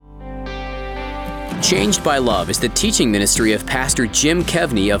Changed by Love is the teaching ministry of Pastor Jim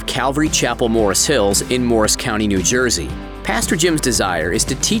Kevney of Calvary Chapel, Morris Hills in Morris County, New Jersey. Pastor Jim's desire is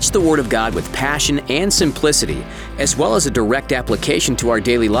to teach the Word of God with passion and simplicity, as well as a direct application to our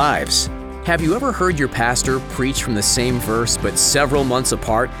daily lives. Have you ever heard your pastor preach from the same verse but several months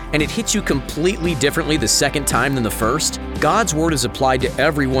apart, and it hits you completely differently the second time than the first? God's Word is applied to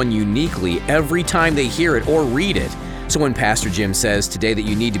everyone uniquely every time they hear it or read it. So when Pastor Jim says today that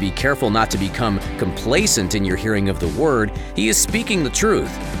you need to be careful not to become complacent in your hearing of the Word, he is speaking the truth.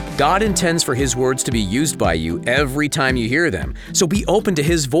 God intends for His words to be used by you every time you hear them. So be open to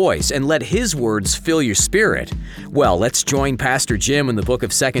His voice and let His words fill your spirit. Well, let's join Pastor Jim in the book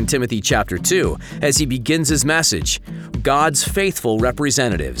of 2 Timothy chapter 2 as he begins his message, God's Faithful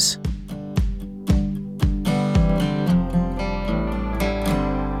Representatives.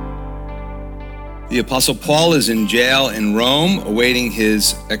 The Apostle Paul is in jail in Rome awaiting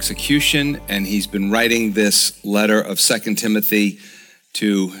his execution, and he's been writing this letter of 2 Timothy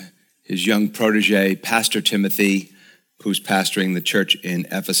to his young protege, Pastor Timothy, who's pastoring the church in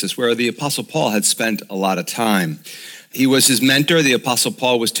Ephesus, where the Apostle Paul had spent a lot of time. He was his mentor. The Apostle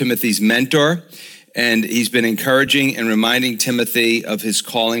Paul was Timothy's mentor, and he's been encouraging and reminding Timothy of his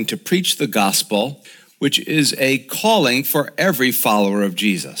calling to preach the gospel, which is a calling for every follower of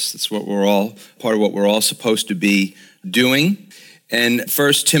Jesus. That's what part of what we're all supposed to be doing. And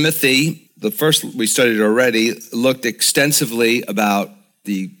 1 Timothy, the first we studied already, looked extensively about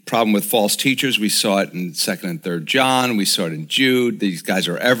the problem with false teachers. We saw it in 2nd and 3rd John. We saw it in Jude. These guys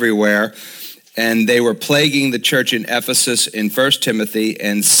are everywhere. And they were plaguing the church in Ephesus in 1 Timothy.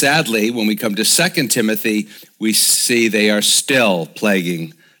 And sadly, when we come to 2 Timothy, we see they are still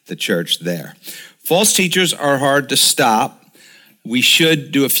plaguing the church there. False teachers are hard to stop. We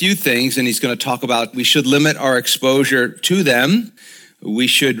should do a few things, and he's going to talk about we should limit our exposure to them. We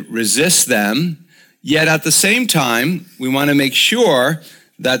should resist them. Yet at the same time, we want to make sure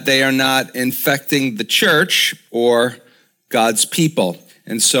that they are not infecting the church or God's people.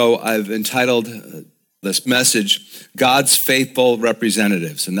 And so I've entitled this message, God's Faithful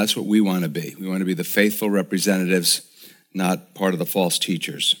Representatives. And that's what we want to be. We want to be the faithful representatives, not part of the false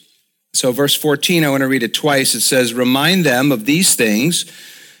teachers. So verse 14, I want to read it twice. It says, remind them of these things,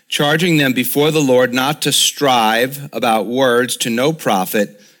 charging them before the Lord not to strive about words to no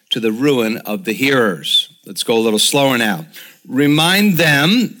profit, to the ruin of the hearers. Let's go a little slower now. Remind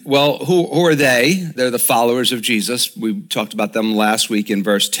them, well, who are they? They're the followers of Jesus. We talked about them last week in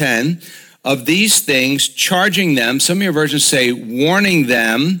verse 10. Of these things, charging them, some of your versions say, warning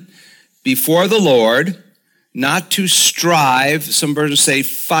them before the Lord not to strive, some versions say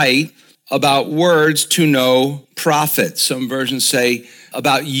fight, about words to no profit. Some versions say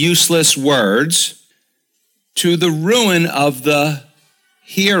about useless words to the ruin of the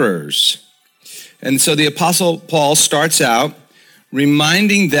hearers. And so the Apostle Paul starts out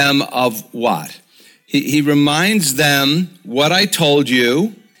reminding them of what? He reminds them what I told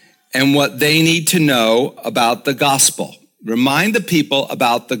you and what they need to know about the gospel. Remind the people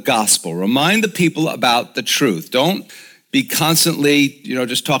about the gospel. Remind the people about the truth. Don't be constantly,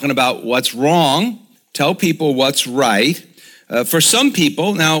 just talking about what's wrong. Tell people what's right. For some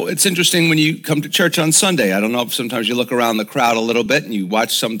people, now it's interesting when you come to church on Sunday. I don't know if sometimes you look around the crowd a little bit and you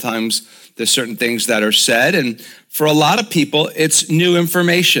watch sometimes there's certain things that are said. And for a lot of people, it's new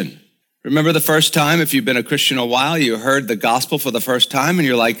information. Remember the first time, if you've been a Christian a while, you heard the gospel for the first time and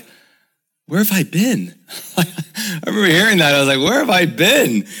you're like, where have I been? I remember hearing that. I was like, where have I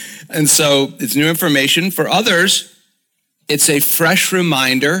been? And so it's new information. For others, it's a fresh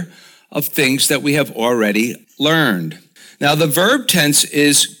reminder of things that we have already learned. Now, the verb tense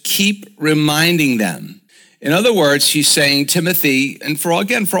is keep reminding them. In other words, he's saying, Timothy, and for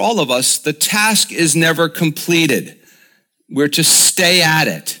all of us, the task is never completed. We're to stay at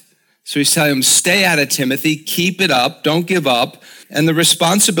it. So he's telling him, stay at it, Timothy, keep it up, don't give up. And the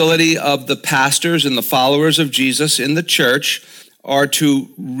responsibility of the pastors and the followers of Jesus in the church are to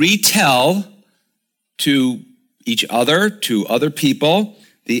retell to each other, to other people,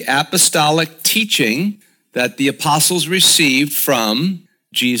 the apostolic teaching that the apostles received from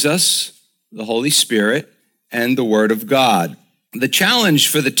Jesus, the Holy Spirit, and the Word of God. The challenge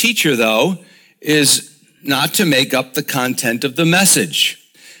for the teacher, though, is not to make up the content of the message.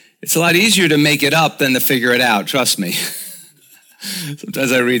 It's a lot easier to make it up than to figure it out, trust me.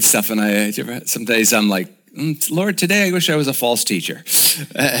 Sometimes I read stuff and some days I'm like, Lord, today I wish I was a false teacher.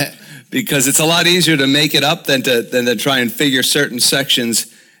 Because it's a lot easier to make it up than to try and figure certain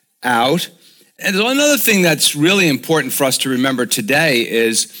sections out. And another thing that's really important for us to remember today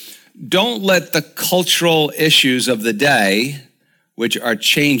is don't let the cultural issues of the day, which are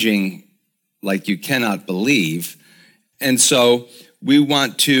changing like you cannot believe. And so we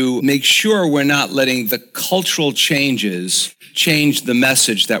want to make sure we're not letting the cultural changes change the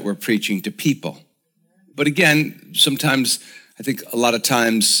message that we're preaching to people. But again, sometimes, I think a lot of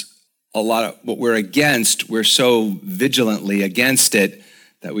times, a lot of what we're against, we're so vigilantly against it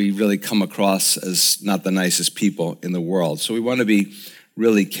that we really come across as not the nicest people in the world. So we want to be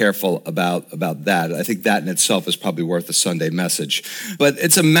really careful about that. I think that in itself is probably worth a Sunday message. But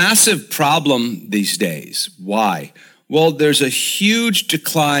it's a massive problem these days. Why? Well, there's a huge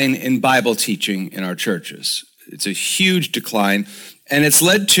decline in Bible teaching in our churches. It's a huge decline. And it's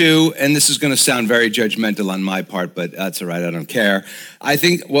led to, and this is going to sound very judgmental on my part, but that's all right, I don't care. I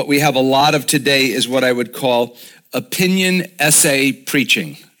think what we have a lot of today is what I would call opinion essay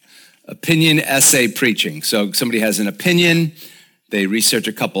preaching. Opinion essay preaching. So somebody has an opinion, they research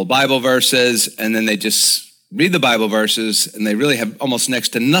a couple of Bible verses, and then they just read the Bible verses, and they really have almost next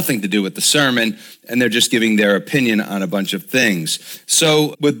to nothing to do with the sermon, and they're just giving their opinion on a bunch of things.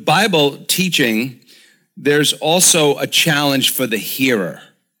 So with Bible teaching, there's also a challenge for the hearer.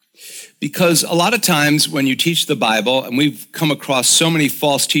 Because a lot of times when you teach the Bible, and we've come across so many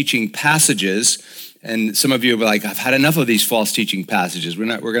false teaching passages, and some of you are like, I've had enough of these false teaching passages.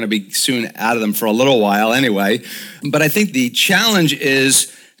 We're going to be soon out of them for a little while anyway. But I think the challenge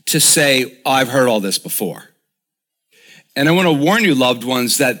is to say, oh, I've heard all this before. And I want to warn you, loved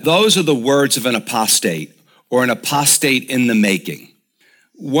ones, that those are the words of an apostate or an apostate in the making.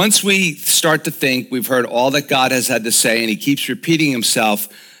 Once we start to think we've heard all that God has had to say and he keeps repeating himself,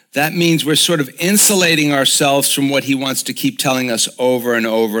 that means we're sort of insulating ourselves from what he wants to keep telling us over and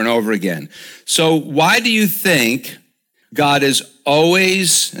over and over again. So why do you think God is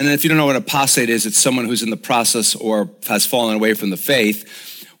always, and if you don't know what an apostate is, it's someone who's in the process or has fallen away from the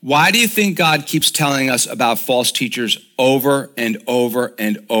faith. Why do you think God keeps telling us about false teachers over and over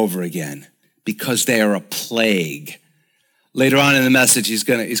and over again? Because they are a plague. Later on in the message, he's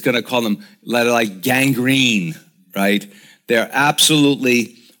gonna call them like gangrene, right? They're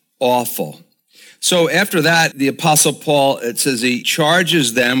absolutely awful. So after that, the Apostle Paul, it says he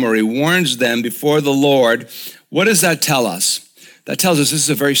charges them or he warns them before the Lord. What does that tell us? That tells us this is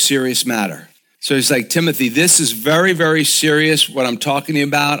a very serious matter. So he's like, Timothy, this is very, very serious what I'm talking to you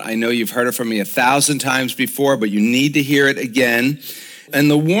about. I know you've heard it from me 1,000 times before, but you need to hear it again. And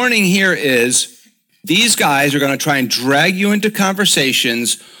the warning here is these guys are going to try and drag you into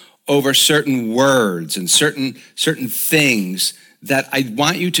conversations over certain words and certain things that I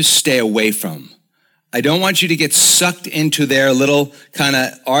want you to stay away from. I don't want you to get sucked into their little kind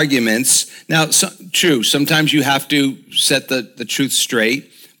of arguments. Now, true, sometimes you have to set the truth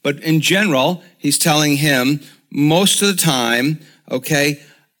straight, but in general, he's telling him most of the time, okay,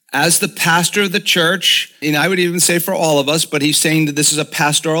 as the pastor of the church, and I would even say for all of us, but he's saying that this is a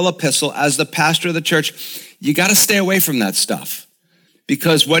pastoral epistle. As the pastor of the church, you got to stay away from that stuff.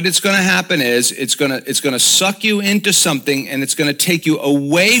 Because what it's going to happen is it's going to suck you into something and it's going to take you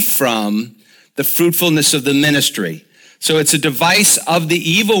away from the fruitfulness of the ministry. So it's a device of the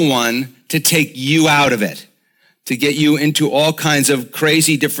evil one to take you out of it, to get you into all kinds of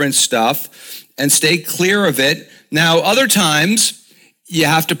crazy different stuff, and stay clear of it. Now, other times you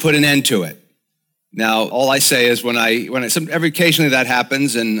have to put an end to it. Now, all I say is every occasionally that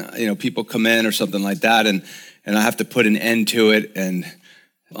happens, and people come in or something like that, and I have to put an end to it, and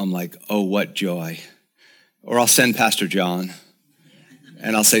I'm like, oh, what joy. Or I'll send Pastor John,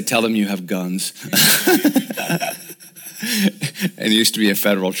 and I'll say, tell them you have guns. And he used to be a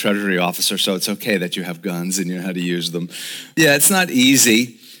federal treasury officer, so it's okay that you have guns and you know how to use them. Yeah, it's not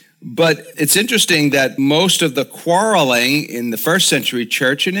easy, but it's interesting that most of the quarreling in the first century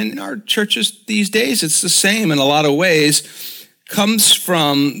church and in our churches these days, it's the same in a lot of ways, comes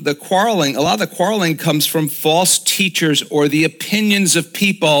from the quarreling. A lot of the quarreling comes from false teachers or the opinions of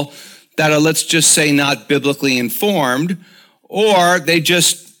people that are, let's just say, not biblically informed, or they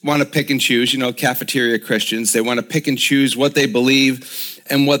just want to pick and choose, cafeteria Christians. They want to pick and choose what they believe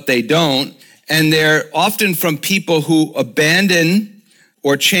and what they don't. And they're often from people who abandon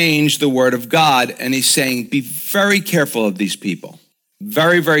or change the word of God. And he's saying, be very careful of these people.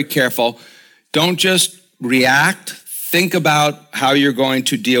 Very, very careful. Don't just react. Think about how you're going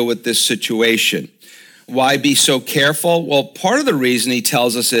to deal with this situation. Why be so careful? Well, part of the reason he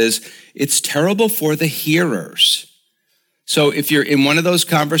tells us is it's terrible for the hearers. So if you're in one of those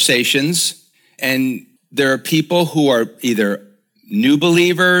conversations and there are people who are either new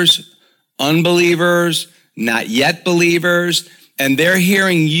believers, unbelievers, not yet believers, and they're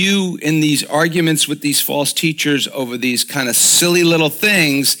hearing you in these arguments with these false teachers over these kind of silly little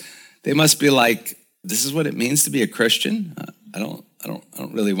things, they must be like, this is what it means to be a Christian? I don't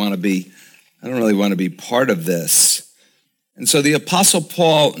really want to be I don't really want to be part of this. And so the Apostle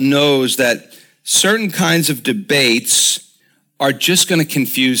Paul knows that certain kinds of debates are just going to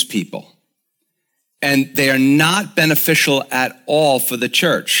confuse people. And they are not beneficial at all for the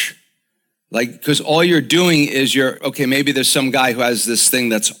church. Because all you're doing is okay, maybe there's some guy who has this thing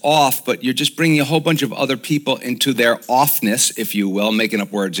that's off, but you're just bringing a whole bunch of other people into their offness, if you will, making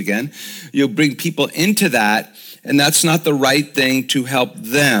up words again. You'll bring people into that, and that's not the right thing to help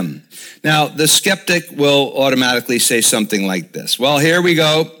them. Now, the skeptic will automatically say something like this. Well, here we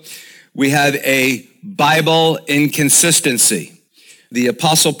go. We have a Bible inconsistency. The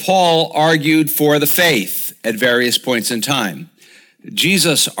Apostle Paul argued for the faith at various points in time.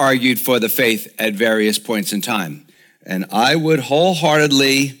 Jesus argued for the faith at various points in time. And I would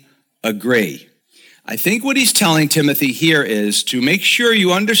wholeheartedly agree. I think what he's telling Timothy here is to make sure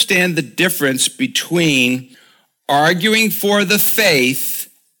you understand the difference between arguing for the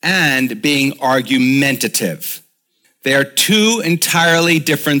faith and being argumentative. They are two entirely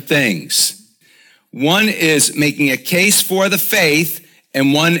different things. One is making a case for the faith,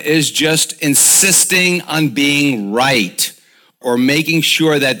 and one is just insisting on being right, or making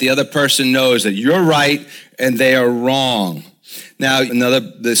sure that the other person knows that you're right and they are wrong. Now,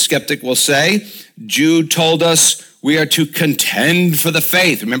 the skeptic will say, Jude told us we are to contend for the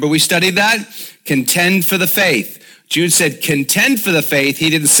faith. Remember we studied that? Contend for the faith. Jude said contend for the faith.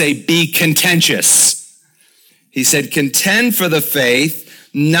 He didn't say be contentious. He said contend for the faith,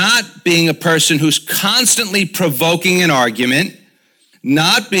 not being a person who's constantly provoking an argument,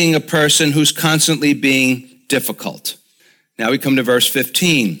 not being a person who's constantly being difficult. Now we come to verse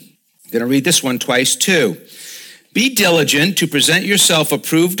 15. I'm going to read this one twice too. Be diligent to present yourself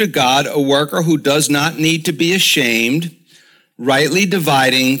approved to God, a worker who does not need to be ashamed, rightly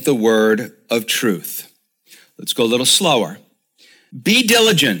dividing the word of truth. Let's go a little slower. Be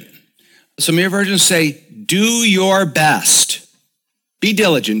diligent. Some of your versions say, do your best. Be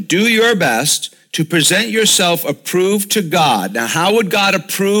diligent. Do your best to present yourself approved to God. Now, how would God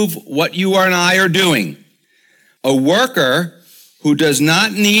approve what you and I are doing? A worker who does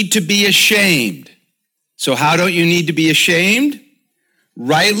not need to be ashamed. So how don't you need to be ashamed?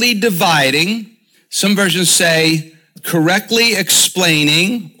 Rightly dividing. Some versions say correctly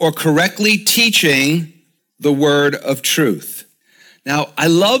explaining or correctly teaching the word of truth. Now, I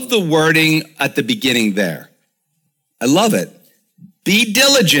love the wording at the beginning there. I love it. Be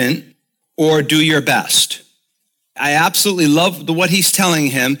diligent or do your best. I absolutely love what he's telling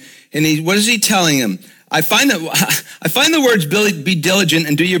him. And what is he telling him? I find the words be diligent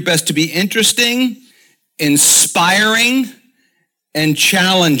and do your best to be interesting, inspiring, and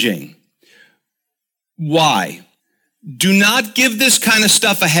challenging. Why? Do not give this kind of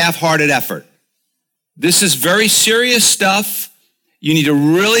stuff a half-hearted effort. This is very serious stuff. You need to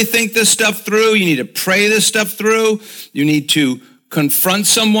really think this stuff through. You need to pray this stuff through. You need to confront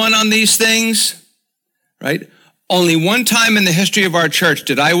someone on these things, right? Only one time in the history of our church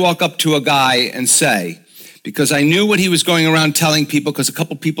did I walk up to a guy and say, because I knew what he was going around telling people, because a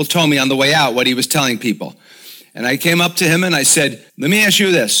couple people told me on the way out what he was telling people. And I came up to him and I said, let me ask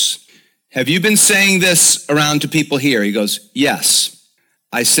you this. Have you been saying this around to people here? He goes, yes.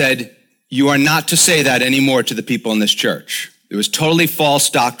 I said, you are not to say that anymore to the people in this church. It was totally false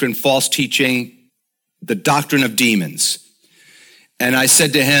doctrine, false teaching, the doctrine of demons. And I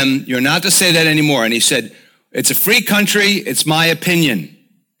said to him, you're not to say that anymore. And he said, it's a free country, it's my opinion.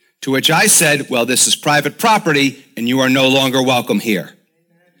 To which I said, well, this is private property and you are no longer welcome here.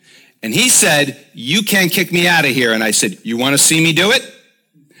 And he said, you can't kick me out of here. And I said, you want to see me do it?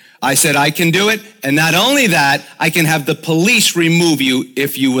 I said, I can do it. And not only that, I can have the police remove you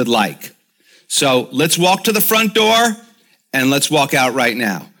if you would like. So let's walk to the front door and let's walk out right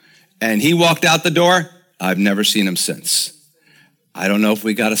now. And he walked out the door. I've never seen him since. I don't know if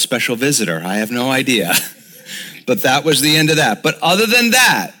we got a special visitor. I have no idea. But that was the end of that. But other than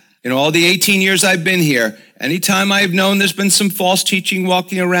that, in all the 18 years I've been here, anytime I've known there's been some false teaching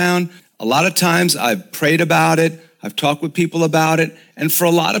walking around, a lot of times I've prayed about it, I've talked with people about it, and for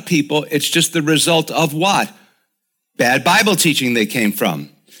a lot of people, it's just the result of what? Bad Bible teaching they came from.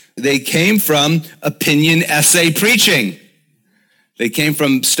 They came from opinion essay preaching. They came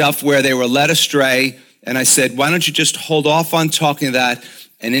from stuff where they were led astray, and I said, why don't you just hold off on talking that,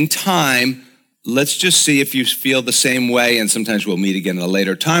 and in time, let's just see if you feel the same way, and sometimes we'll meet again at a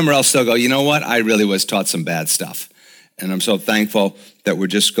later time, or else they'll go, you know what, I really was taught some bad stuff. And I'm so thankful that we're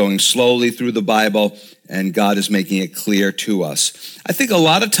just going slowly through the Bible, and God is making it clear to us. I think a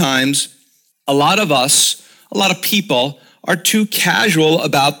lot of times, a lot of people are too casual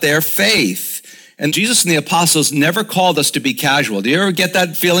about their faith. And Jesus and the apostles never called us to be casual. Do you ever get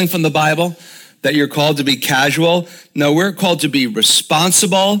that feeling from the Bible, that you're called to be casual? No, we're called to be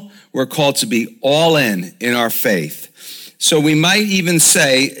responsible. We're called to be all in our faith. So we might even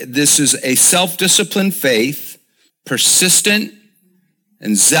say this is a self-disciplined faith, persistent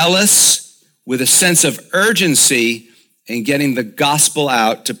and zealous, with a sense of urgency in getting the gospel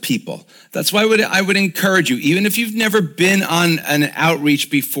out to people. That's why I would encourage you, even if you've never been on an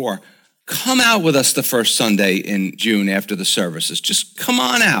outreach before, come out with us the first Sunday in June after the services. Just come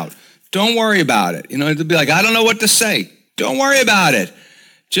on out. Don't worry about it. It'll be like, I don't know what to say. Don't worry about it.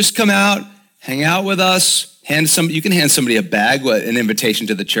 Just come out, hang out with us. You can hand somebody a bag, an invitation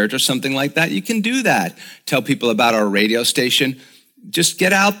to the church or something like that. You can do that. Tell people about our radio station. Just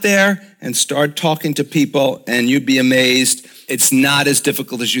get out there and start talking to people, and you'd be amazed. It's not as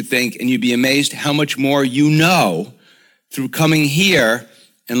difficult as you think, and you'd be amazed how much more you know through coming here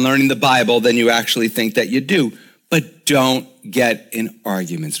and learning the Bible than you actually think that you do. But don't get in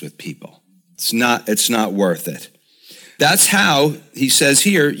arguments with people. It's not worth it. That's how, he says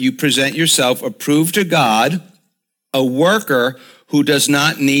here, you present yourself approved to God, a worker who does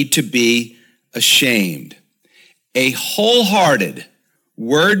not need to be ashamed. A wholehearted,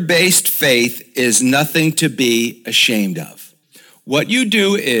 word-based faith is nothing to be ashamed of. What you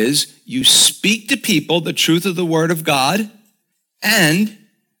do is you speak to people the truth of the Word of God, and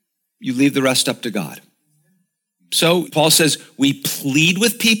you leave the rest up to God. So Paul says we plead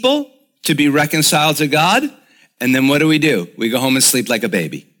with people to be reconciled to God, and then what do? We go home and sleep like a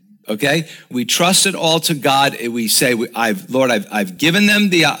baby, okay? We trust it all to God. We say, Lord, I've given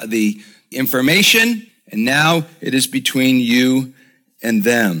them the information, and now it is between you and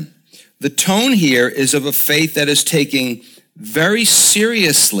them. The tone here is of a faith that is taking very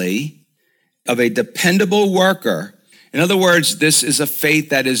seriously of a dependable worker. In other words, this is a faith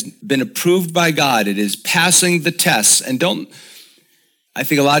that has been approved by God. It is passing the tests. And I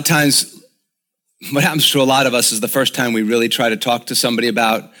think a lot of times what happens to a lot of us is the first time we really try to talk to somebody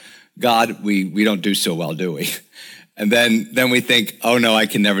about God, we don't do so well, do we? And then we think, oh no, I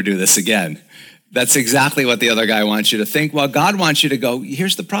can never do this again. That's exactly what the other guy wants you to think. Well, God wants you to go,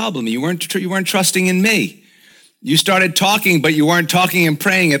 here's the problem. You weren't trusting in me. You started talking, but you weren't talking and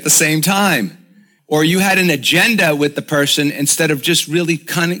praying at the same time. Or you had an agenda with the person instead of just really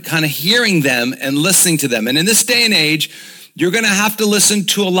kind of hearing them and listening to them. And in this day and age, you're going to have to listen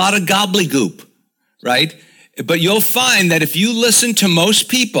to a lot of gobbledygook, right? But you'll find that if you listen to most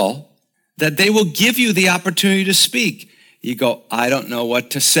people, that they will give you the opportunity to speak. You go, I don't know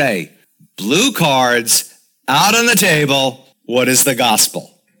what to say. Blue cards out on the table. What is the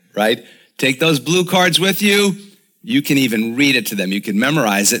gospel, right? Take those blue cards with you. You can even read it to them. You can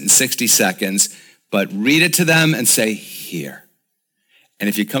memorize it in 60 seconds, but read it to them and say, here. And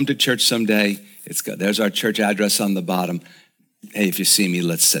if you come to church someday, it's good. There's our church address on the bottom. Hey, if you see me,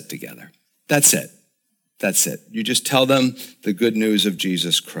 let's sit together. That's it. That's it. You just tell them the good news of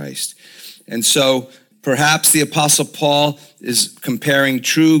Jesus Christ. And so perhaps the Apostle Paul is comparing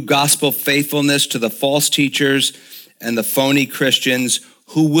true gospel faithfulness to the false teachers and the phony Christians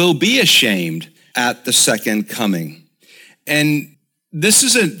who will be ashamed at the second coming. And this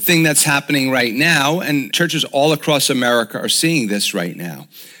is a thing that's happening right now, and churches all across America are seeing this right now.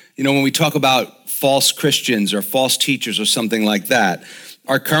 When we talk about false Christians or false teachers or something like that,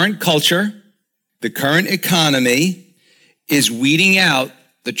 our current culture, the current economy is weeding out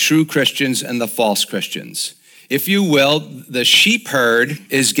the true Christians and the false Christians. If you will, the sheep herd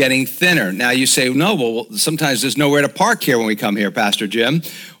is getting thinner. Now you say, no, well, sometimes there's nowhere to park here when we come here, Pastor Jim.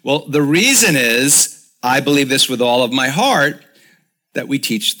 Well, the reason is, I believe this with all of my heart, that we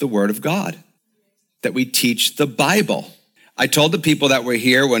teach the Word of God, that we teach the Bible. I told the people that were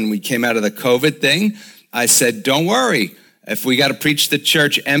here when we came out of the COVID thing, I said, don't worry. If we got to preach the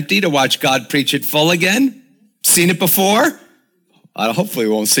church empty to watch God preach it full again, seen it before? Hopefully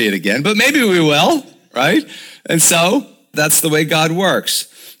we won't see it again, but maybe we will, right? And so that's the way God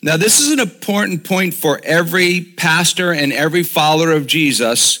works. Now, this is an important point for every pastor and every follower of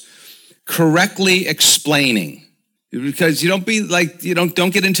Jesus correctly explaining, because you don't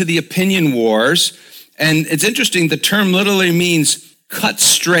get into the opinion wars. And it's interesting, the term literally means cut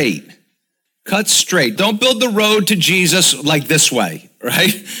straight. Cut straight. Don't build the road to Jesus like this way,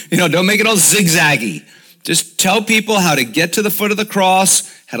 right? Don't make it all zigzaggy. Just tell people how to get to the foot of the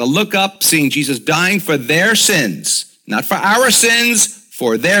cross, how to look up, seeing Jesus dying for their sins, not for our sins,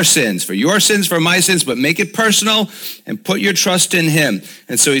 for their sins, for your sins, for my sins, but make it personal and put your trust in him.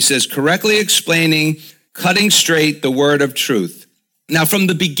 And so he says, correctly explaining, cutting straight the word of truth. Now, from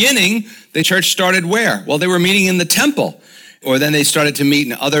the beginning, the church started where? Well, they were meeting in the temple. Or then they started to meet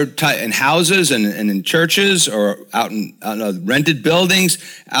in houses and in churches or out in rented buildings,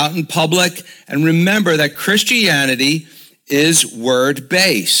 out in public. And remember that Christianity is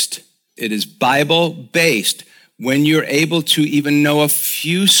word-based. It is Bible-based. When you're able to even know a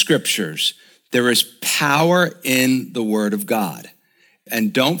few scriptures, there is power in the Word of God.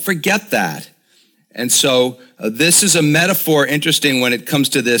 And don't forget that. And so this is a metaphor interesting when it comes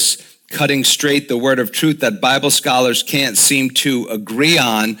to this cutting straight the word of truth that Bible scholars can't seem to agree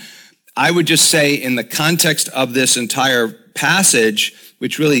on. I would just say in the context of this entire passage,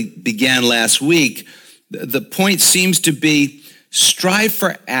 which really began last week, the point seems to be strive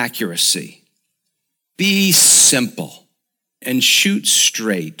for accuracy. Be simple and shoot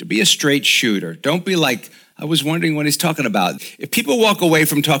straight. Be a straight shooter. Don't be like, I was wondering what he's talking about. If people walk away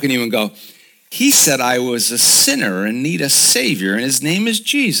from talking to you and go, he said I was a sinner and need a savior, and his name is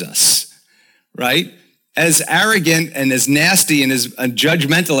Jesus, right? As arrogant and as nasty and as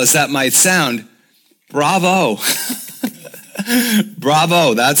judgmental as that might sound, bravo.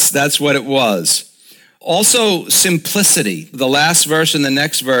 Bravo, that's what it was. Also, simplicity. The last verse and the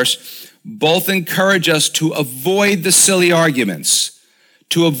next verse both encourage us to avoid the silly arguments,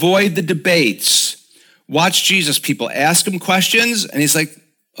 to avoid the debates. Watch Jesus, people ask him questions, and he's like,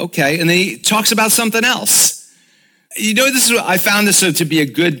 okay, and then he talks about something else. You know, I found this to be a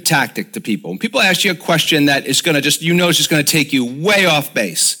good tactic to people. When people ask you a question that is going to is just going to take you way off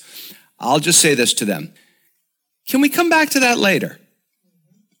base, I'll just say this to them. Can we come back to that later?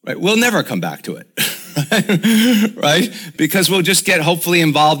 Right? We'll never come back to it. Right? Because we'll just get hopefully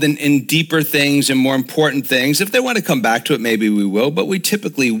involved in deeper things and more important things. If they want to come back to it, maybe we will, but we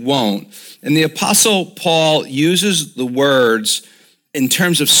typically won't. And the Apostle Paul uses the words in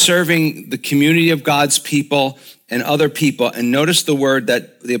terms of serving the community of God's people and other people. And notice the word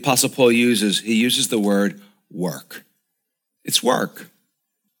that the Apostle Paul uses. He uses the word work. It's work.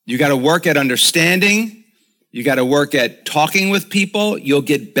 You got to work at understanding. You got to work at talking with people. You'll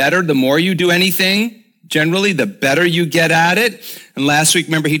get better the more you do anything. Generally, the better you get at it. And last week,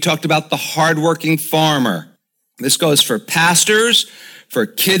 remember, he talked about the hardworking farmer. This goes for pastors, for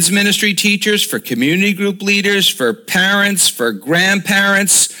kids ministry teachers, for community group leaders, for parents, for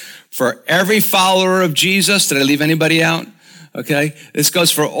grandparents, for every follower of Jesus. Did I leave anybody out? Okay. This goes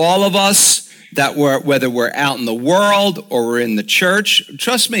for all of us that whether we're out in the world or we're in the church.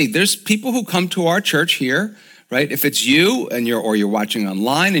 Trust me, there's people who come to our church here, right? If it's you and you're watching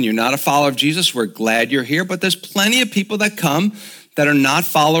online and you're not a follower of Jesus, we're glad you're here. But there's plenty of people that come that are not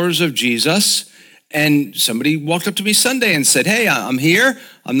followers of Jesus. And somebody walked up to me Sunday and said, hey, I'm here.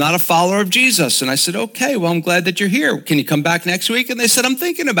 I'm not a follower of Jesus. And I said, okay, well, I'm glad that you're here. Can you come back next week? And they said, I'm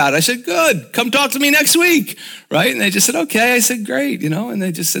thinking about it. I said, good. Come talk to me next week. Right? And they just said, okay. I said, great. And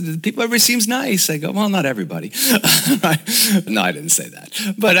they just said, people, everybody seems nice. I go, well, not everybody. Right? No, I didn't say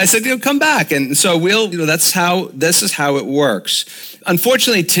that. But I said, come back. And so this is how it works.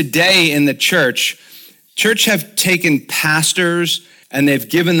 Unfortunately, today in the church have taken pastors and they've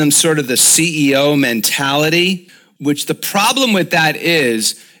given them sort of the CEO mentality, which the problem with that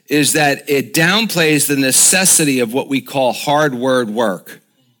is that it downplays the necessity of what we call hard word work,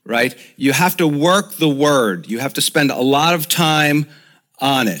 right? You have to work the word. You have to spend a lot of time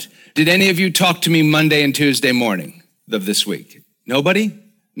on it. Did any of you talk to me Monday and Tuesday morning of this week? Nobody?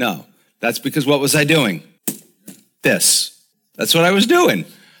 No. That's because what was I doing? This. That's what I was doing.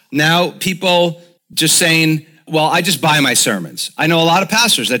 Now people just saying, well, I just buy my sermons. I know a lot of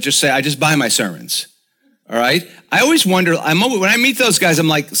pastors that just say, I just buy my sermons. All right? I always wonder, when I meet those guys, I'm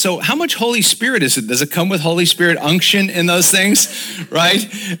like, so how much Holy Spirit is it? Does it come with Holy Spirit unction in those things? Right?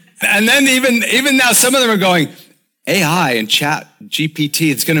 And then even now, some of them are going, AI and chat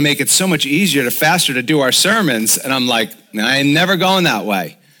GPT, it's going to make it so much easier faster to do our sermons. And I'm like, I'm never going that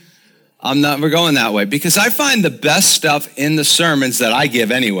way. We're going that way because I find the best stuff in the sermons that I give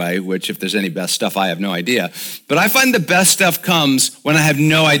anyway, which if there's any best stuff, I have no idea. But I find the best stuff comes when I have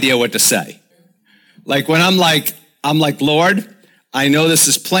no idea what to say. Like when I'm like, Lord, I know this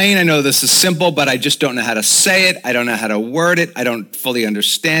is plain. I know this is simple, but I just don't know how to say it. I don't know how to word it. I don't fully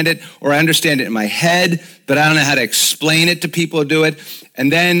understand it, or I understand it in my head, but I don't know how to explain it to people who do it.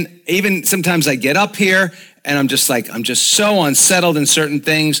 And then even sometimes I get up here and I'm just so unsettled in certain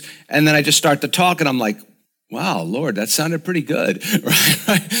things. And then I just start to talk and I'm like, wow, Lord, that sounded pretty good,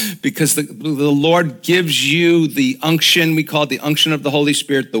 right? Because the Lord gives you the unction, we call it the unction of the Holy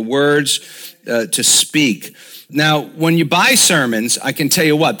Spirit, the words to speak. Now, when you buy sermons, I can tell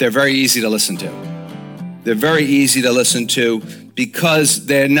you what, they're very easy to listen to. They're very easy to listen to because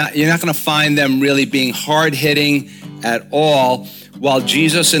you're not going to find them really being hard-hitting at all. While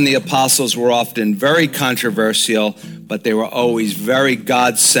Jesus and the apostles were often very controversial, but they were always very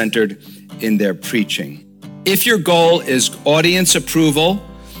God-centered in their preaching. If your goal is audience approval,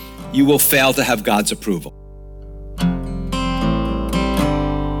 you will fail to have God's approval.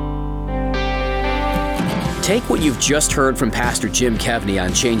 Take what you've just heard from Pastor Jim Kevney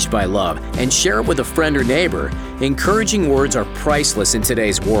on Changed by Love and share it with a friend or neighbor. Encouraging words are priceless in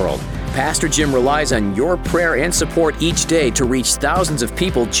today's world. Pastor Jim relies on your prayer and support each day to reach thousands of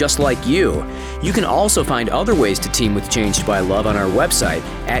people just like you. You can also find other ways to team with Changed by Love on our website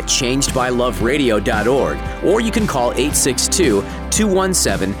at changedbyloveradio.org, or you can call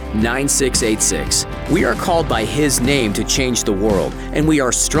 862-217-9686. We are called by His name to change the world, and we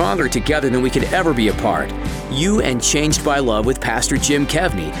are stronger together than we could ever be apart. You and Changed by Love with Pastor Jim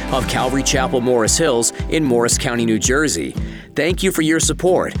Kevney of Calvary Chapel, Morris Hills in Morris County, New Jersey. Thank you for your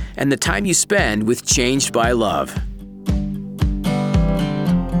support and the time you spend with Changed by Love.